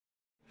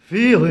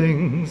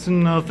Feelings,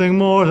 nothing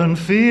more than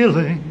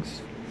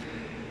feelings.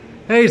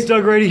 Hey, it's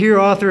Doug Rady here,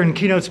 author and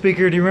keynote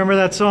speaker. Do you remember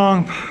that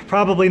song?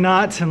 Probably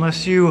not,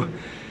 unless you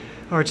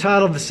are a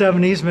child of the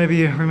 70s. Maybe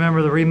you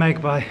remember the remake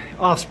by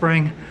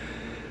Offspring.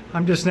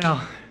 I'm just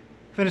now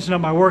finishing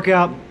up my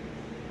workout.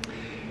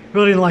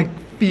 Really didn't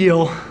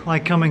feel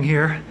like coming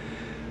here.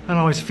 I don't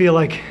always feel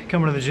like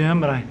coming to the gym,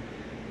 but I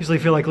usually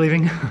feel like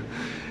leaving.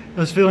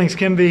 Those feelings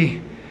can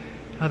be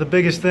the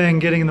biggest thing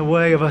getting in the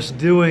way of us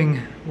doing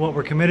what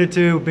we're committed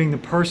to, being the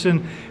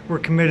person we're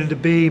committed to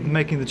be,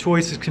 making the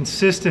choices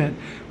consistent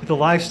with the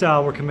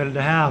lifestyle we're committed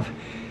to have.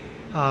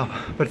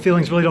 But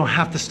feelings really don't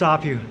have to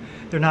stop you.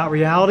 They're not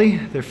reality,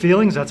 they're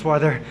feelings. That's why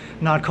they're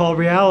not called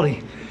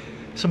reality.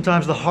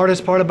 Sometimes the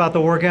hardest part about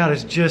the workout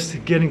is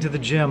just getting to the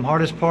gym.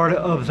 Hardest part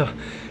of the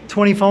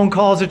 20 phone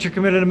calls that you're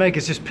committed to make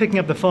is just picking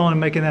up the phone and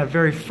making that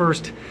very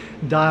first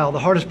dial. The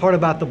hardest part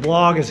about the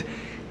blog is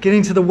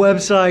getting to the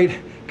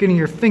website, getting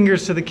your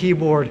fingers to the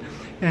keyboard,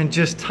 and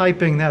just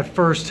typing that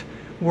first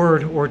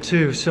word or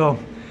two. So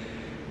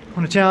I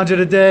want to challenge you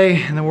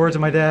today, in the words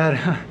of my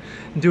dad,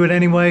 do it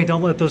anyway.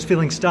 Don't let those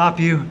feelings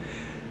stop you.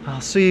 I'll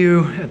see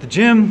you at the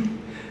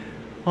gym,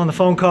 on the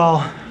phone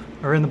call,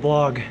 or in the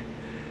blog.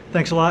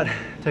 Thanks a lot.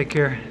 Take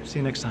care. See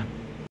you next time.